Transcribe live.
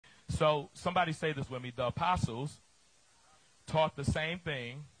So somebody say this with me. The apostles taught the same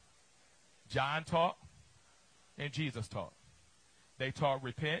thing John taught and Jesus taught. They taught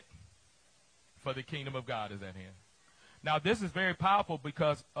repent, for the kingdom of God is at hand. Now, this is very powerful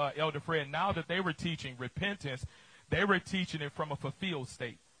because, Elder Fred, now that they were teaching repentance, they were teaching it from a fulfilled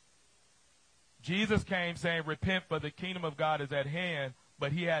state. Jesus came saying, repent, for the kingdom of God is at hand,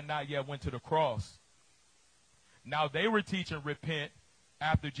 but he had not yet went to the cross. Now, they were teaching repent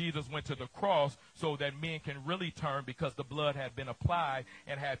after Jesus went to the cross so that men can really turn because the blood had been applied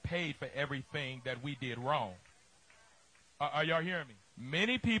and had paid for everything that we did wrong. Are y'all hearing me?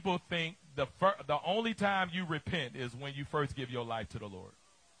 Many people think the only time you repent is when you first give your life to the Lord.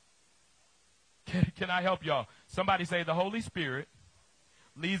 Can I help y'all? Somebody say the Holy Spirit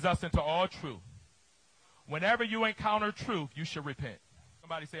leads us into all truth. Whenever you encounter truth, you should repent.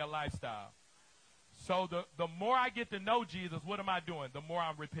 Somebody say a lifestyle. So the more I get to know Jesus, what am I doing? The more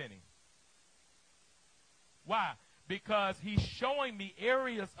I'm repenting. Why? Because he's showing me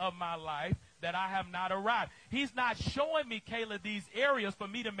areas of my life that I have not arrived. He's not showing me, Kayla, these areas for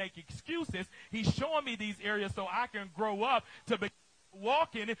me to make excuses. He's showing me these areas so I can grow up to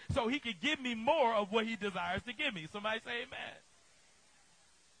walk in it so he can give me more of what he desires to give me. Somebody say amen.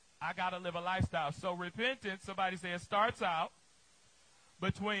 I got to live a lifestyle. So repentance, somebody say it starts out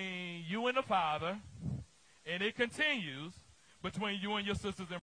between you and the Father, and it continues between you and your sisters and